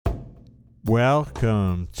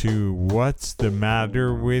Welcome to What's the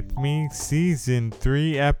Matter with Me, Season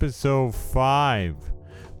 3, Episode 5,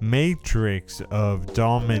 Matrix of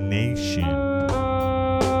Domination.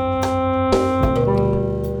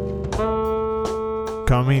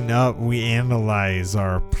 Coming up, we analyze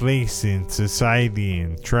our place in society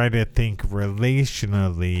and try to think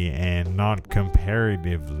relationally and not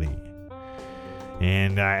comparatively.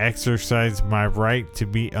 And I exercise my right to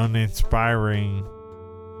be uninspiring.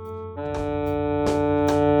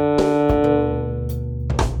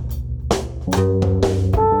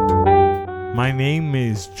 My name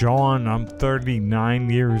is John. I'm 39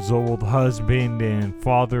 years old, husband and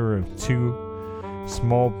father of two,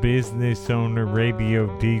 small business owner, radio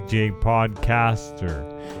DJ, podcaster,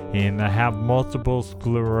 and I have multiple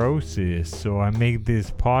sclerosis, so I made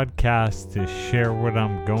this podcast to share what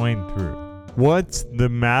I'm going through. What's the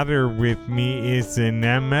Matter with Me is an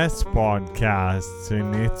MS podcast,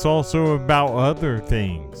 and it's also about other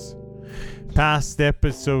things. Past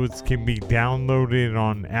episodes can be downloaded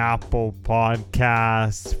on Apple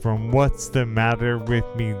Podcasts from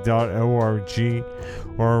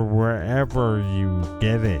what'sthematterwithme.org or wherever you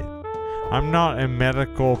get it. I'm not a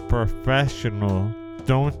medical professional.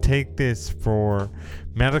 Don't take this for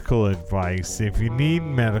medical advice. If you need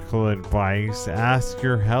medical advice, ask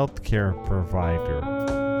your healthcare provider.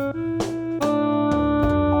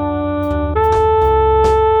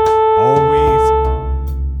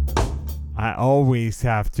 I always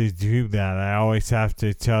have to do that. I always have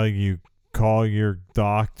to tell you, call your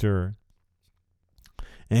doctor.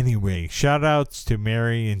 Anyway, shout outs to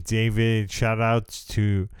Mary and David. Shout outs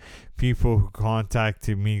to people who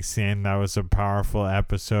contacted me saying that was a powerful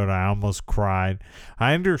episode. I almost cried.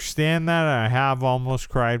 I understand that. I have almost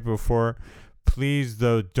cried before. Please,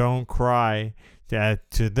 though, don't cry to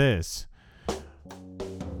this.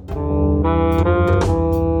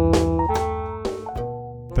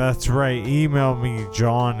 That's right. Email me,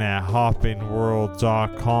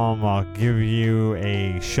 john@hoppinworld.com. I'll give you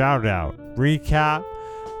a shout out. Recap.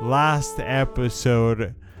 Last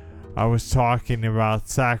episode, I was talking about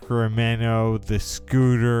Sacramento, the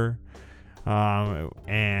scooter,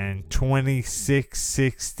 and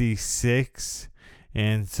 2666,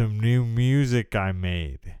 and some new music I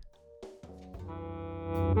made.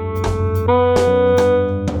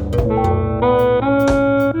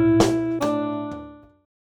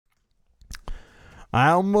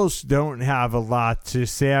 I almost don't have a lot to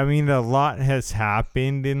say. I mean, a lot has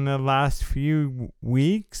happened in the last few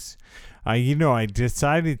weeks. I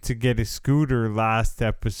decided to get a scooter last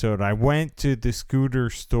episode. I went to the scooter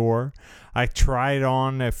store. I tried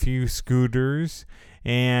on a few scooters,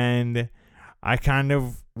 and I kind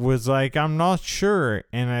of was like, I'm not sure.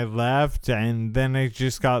 And I left, and then I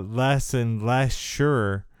just got less and less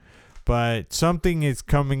sure. But something is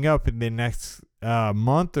coming up in the next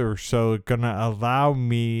month or so, gonna allow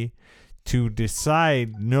me to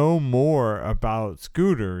know more about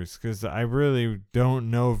scooters, because I really don't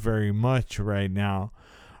know very much right now.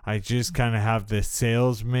 I just kind of have the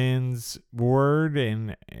salesman's word,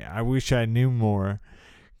 and I wish I knew more,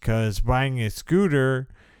 because buying a scooter,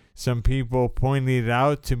 some people pointed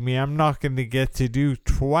out to me, I'm not going to get to do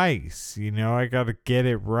twice. I got to get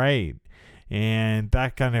it right. And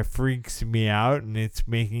that kind of freaks me out, and it's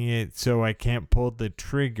making it so I can't pull the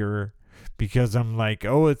trigger because I'm like,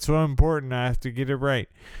 oh, it's so important, I have to get it right.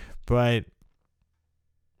 But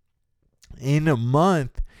in a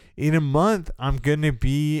month, I'm gonna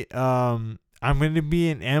be an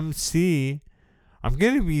MC. I'm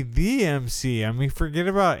gonna be the MC. I mean, forget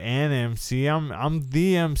about an MC. I'm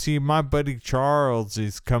the MC. My buddy Charles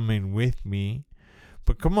is coming with me.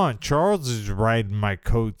 But come on, Charles is riding my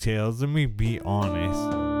coattails. Let me be honest.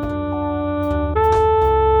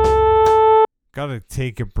 Gotta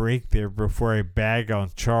take a break there before I bag on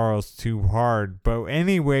Charles too hard. But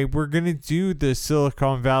anyway, we're gonna do the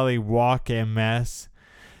Silicon Valley Walk MS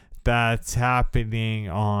that's happening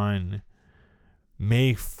on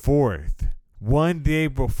May 4th, one day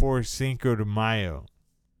before Cinco de Mayo.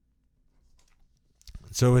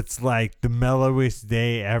 So it's like the mellowest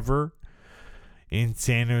day ever in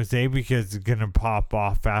San Jose, because it's gonna pop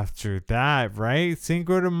off after that, right?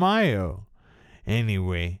 Cinco de Mayo.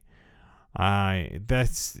 Anyway,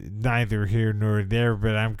 that's neither here nor there,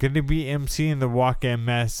 but I'm gonna be emceeing the Walk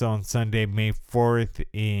MS on Sunday, May 4th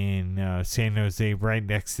in San Jose, right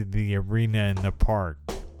next to the arena in the park.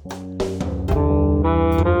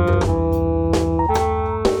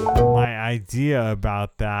 My idea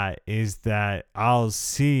about that is that I'll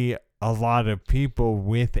see a lot of people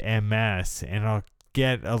with MS, and I'll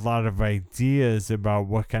get a lot of ideas about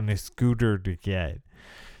what kind of scooter to get.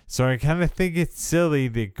 So I kind of think it's silly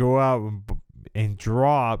to go out and and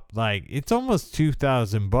drop like it's almost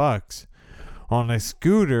 $2,000 on a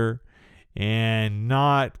scooter and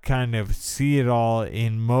not kind of see it all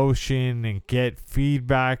in motion and get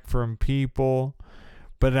feedback from people.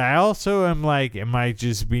 But I also am like, am I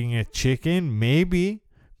just being a chicken? Maybe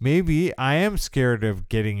I am scared of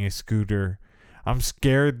getting a scooter. I'm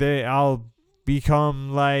scared that I'll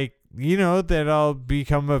become like, that I'll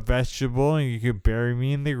become a vegetable and you could bury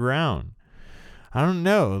me in the ground. I don't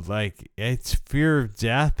know. Like, it's fear of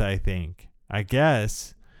death, I think. I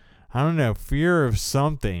guess. I don't know. Fear of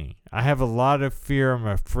something. I have a lot of fear. I'm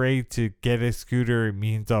afraid to get a scooter. It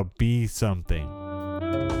means I'll be something.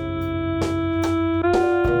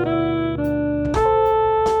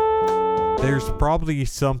 There's probably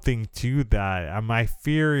something to that. My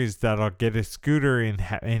fear is that I'll get a scooter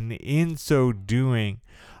and in so doing,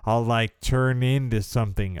 I'll like turn into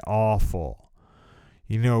something awful.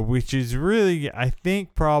 Which is really, I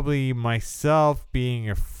think, probably myself being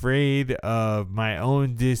afraid of my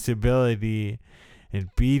own disability and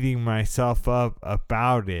beating myself up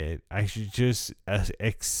about it. I should just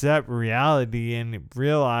accept reality and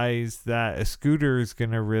realize that a scooter is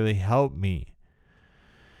going to really help me.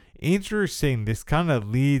 Interesting. This kind of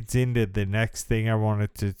leads into the next thing I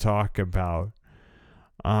wanted to talk about.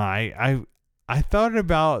 I thought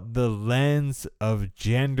about the lens of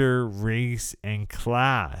gender, race, and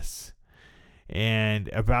class, and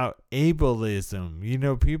about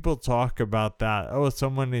ableism. People talk about that. Oh,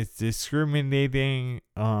 someone is discriminating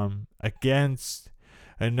against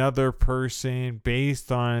another person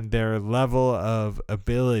based on their level of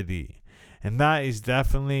ability. And that is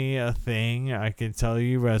definitely a thing. I can tell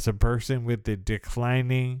you, as a person with the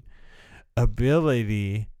declining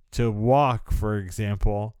ability to walk, for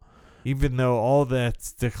example, even though all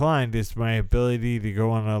that's declined is my ability to go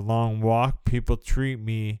on a long walk, people treat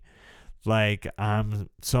me like I'm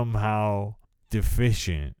somehow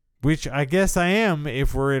deficient, which I guess I am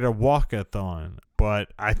if we're at a walkathon.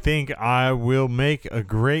 But I think I will make a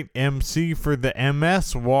great MC for the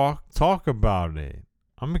MS walk. Talk about it.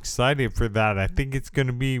 I'm excited for that. I think it's going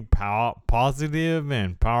to be positive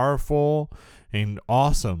and powerful and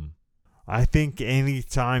awesome. I think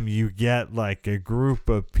anytime you get like a group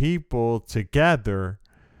of people together,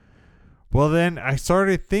 well, then I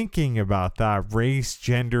started thinking about that race,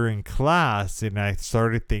 gender, and class, and I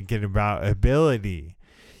started thinking about ability,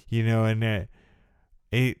 and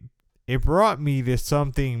it brought me to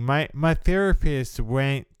something. My therapist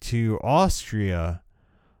went to Austria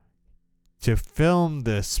to film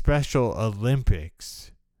the Special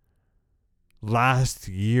Olympics last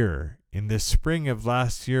year. In the spring of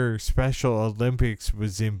last year, Special Olympics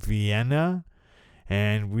was in Vienna,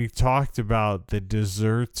 and we talked about the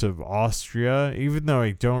desserts of Austria. Even though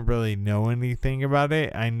I don't really know anything about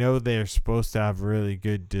it, I know they're supposed to have really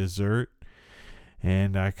good dessert,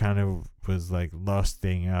 and I kind of was like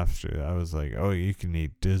lusting after. I was like, oh, you can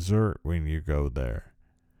eat dessert when you go there.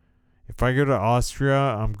 If I go to Austria,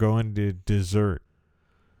 I'm going to dessert.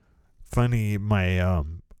 Funny,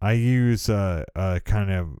 I use a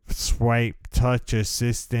kind of swipe touch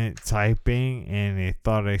assistant typing, and it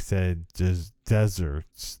thought I said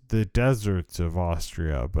deserts, the deserts of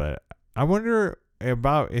Austria. But I wonder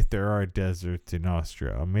about if there are deserts in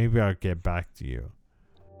Austria. Maybe I'll get back to you.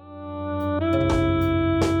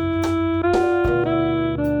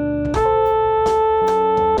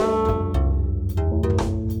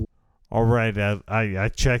 All right, I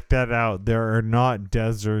checked that out. There are not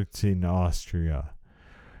deserts in Austria.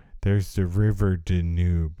 There's the River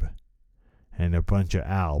Danube and a bunch of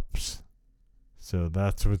Alps. So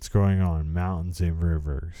that's what's going on, mountains and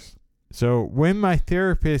rivers. So when my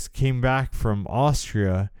therapist came back from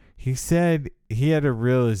Austria, he said he had a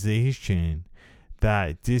realization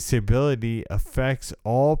that disability affects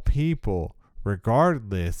all people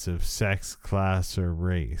regardless of sex, class, or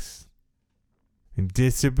race. And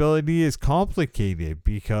disability is complicated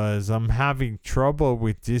because I'm having trouble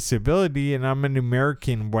with disability, and I'm an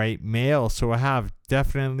American white male, so I have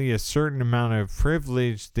definitely a certain amount of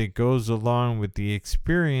privilege that goes along with the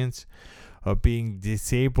experience of being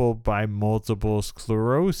disabled by multiple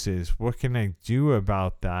sclerosis. What can I do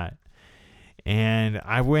about that? And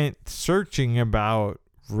I went searching about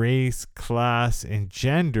race, class, and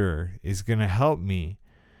gender is going to help me.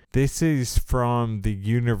 This is from the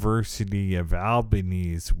University of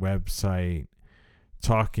Albany's website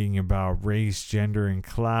talking about race, gender, and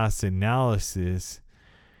class analysis.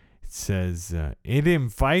 It says, it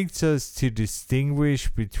invites us to distinguish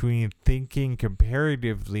between thinking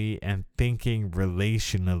comparatively and thinking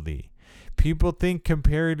relationally, People think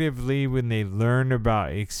comparatively when they learn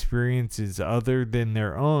about experiences other than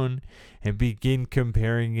their own and begin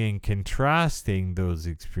comparing and contrasting those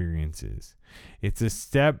experiences. It's a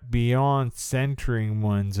step beyond centering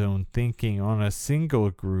one's own thinking on a single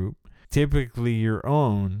group, typically your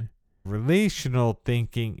own. Relational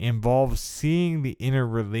thinking involves seeing the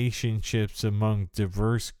interrelationships among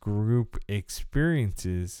diverse group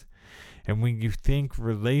experiences. And when you think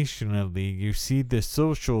relationally, you see the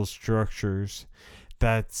social structures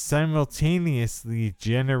that simultaneously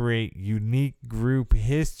generate unique group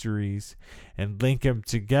histories and link them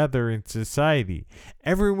together in society.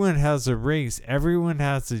 Everyone has a race, everyone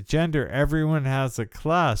has a gender, everyone has a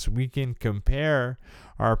class. We can compare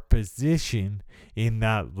our position in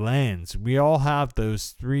that lens. We all have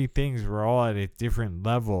those three things. We're all at a different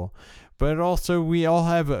level, but also we all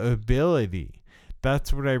have ability.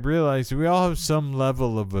 That's what I realized. We all have some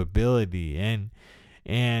level of ability, and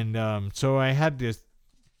so I had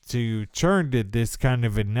to turn to this kind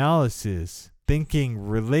of analysis. Thinking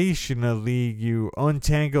relationally, you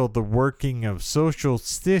untangle the working of social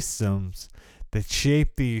systems that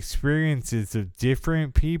shape the experiences of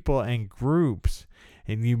different people and groups,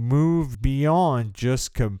 and you move beyond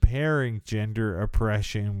just comparing gender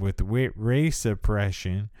oppression with race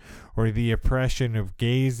oppression, or the oppression of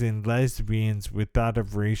gays and lesbians with that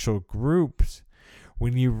of racial groups.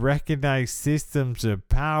 When you recognize systems of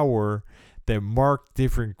power that mark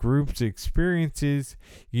different groups' experiences,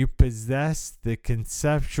 you possess the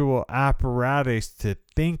conceptual apparatus to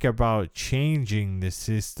think about changing the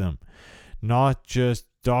system, not just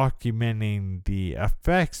documenting the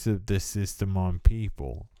effects of the system on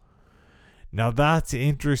people. Now that's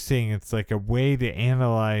interesting. It's like a way to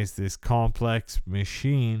analyze this complex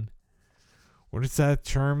machine. What is that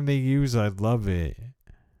term they use? I love it.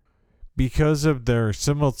 Because of their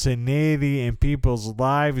simultaneity in people's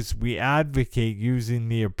lives, we advocate using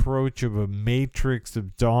the approach of a matrix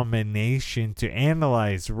of domination to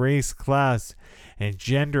analyze race, class, and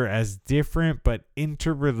gender as different but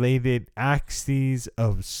interrelated axes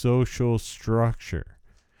of social structure.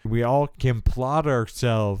 We all can plot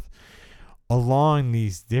ourselves along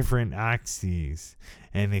these different axes,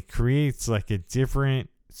 and it creates like a different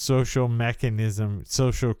social mechanism,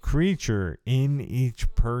 social creature in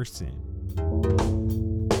each person.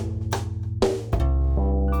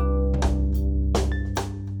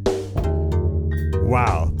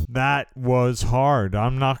 Wow, that was hard.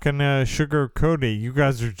 I'm not gonna sugarcoat it. You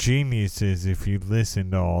guys are geniuses if you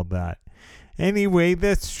listen to all that. Anyway,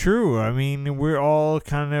 that's true. I mean, we're all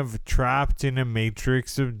kind of trapped in a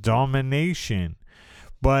matrix of domination.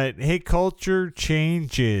 But hey, culture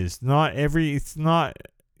changes. It's not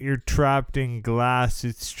you're trapped in glass.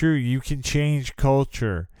 It's true. You can change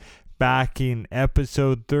culture. Back in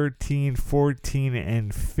episode 13, 14,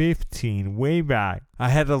 and 15, way back, I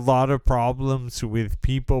had a lot of problems with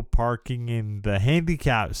people parking in the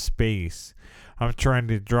handicap space. I'm trying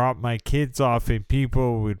to drop my kids off and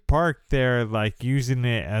people would park there like using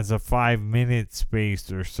it as a 5-minute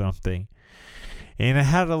space or something. And I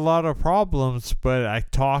had a lot of problems, but I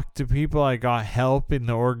talked to people, I got help in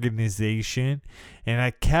the organization, and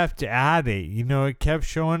I kept at it. You know, it kept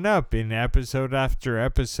showing up in episode after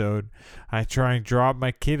episode. I try and drop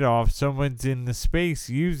my kid off, someone's in the space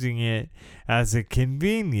using it as a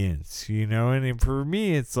convenience, you know, and for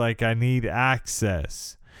me, it's like I need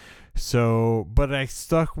access. So, but I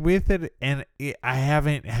stuck with it, and I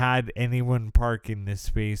haven't had anyone park in this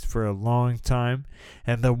space for a long time.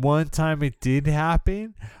 And the one time it did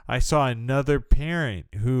happen, I saw another parent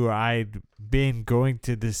who I'd been going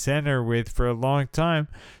to the center with for a long time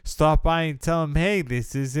stop by and tell him, hey,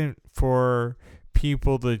 this isn't for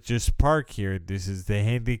people to just park here. This is the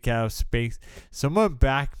handicap space. Someone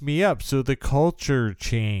backed me up, so the culture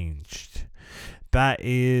changed. That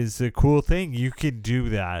is a cool thing. You can do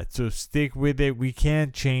that. So stick with it. We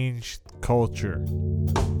can change culture.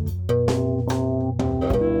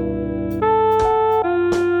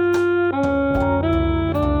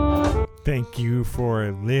 Thank you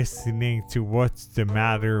for listening to What's the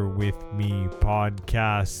Matter with Me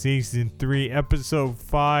podcast, season 3, episode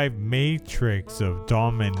 5, Matrix of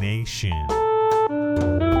Domination.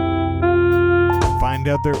 Find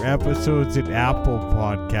other episodes at Apple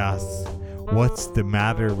Podcasts, What's the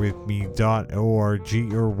Matter with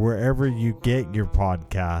Me.org, or wherever you get your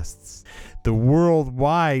podcasts. The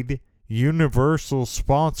worldwide universal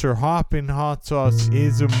sponsor Hoppin' Hot Sauce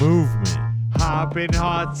is a movement. Hoppin'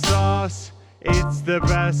 Hot Sauce, it's the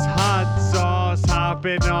best hot sauce.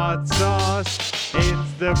 Hoppin' Hot Sauce,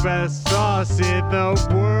 it's the best sauce in the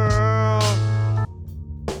world.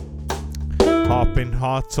 Hoppin'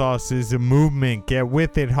 Hot Sauce is a movement. Get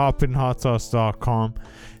with it, hoppinhotsauce.com.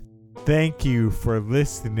 Thank you for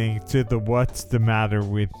listening to the What's the Matter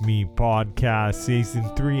with Me podcast, Season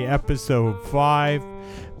 3, Episode 5,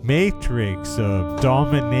 Matrix of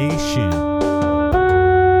Domination.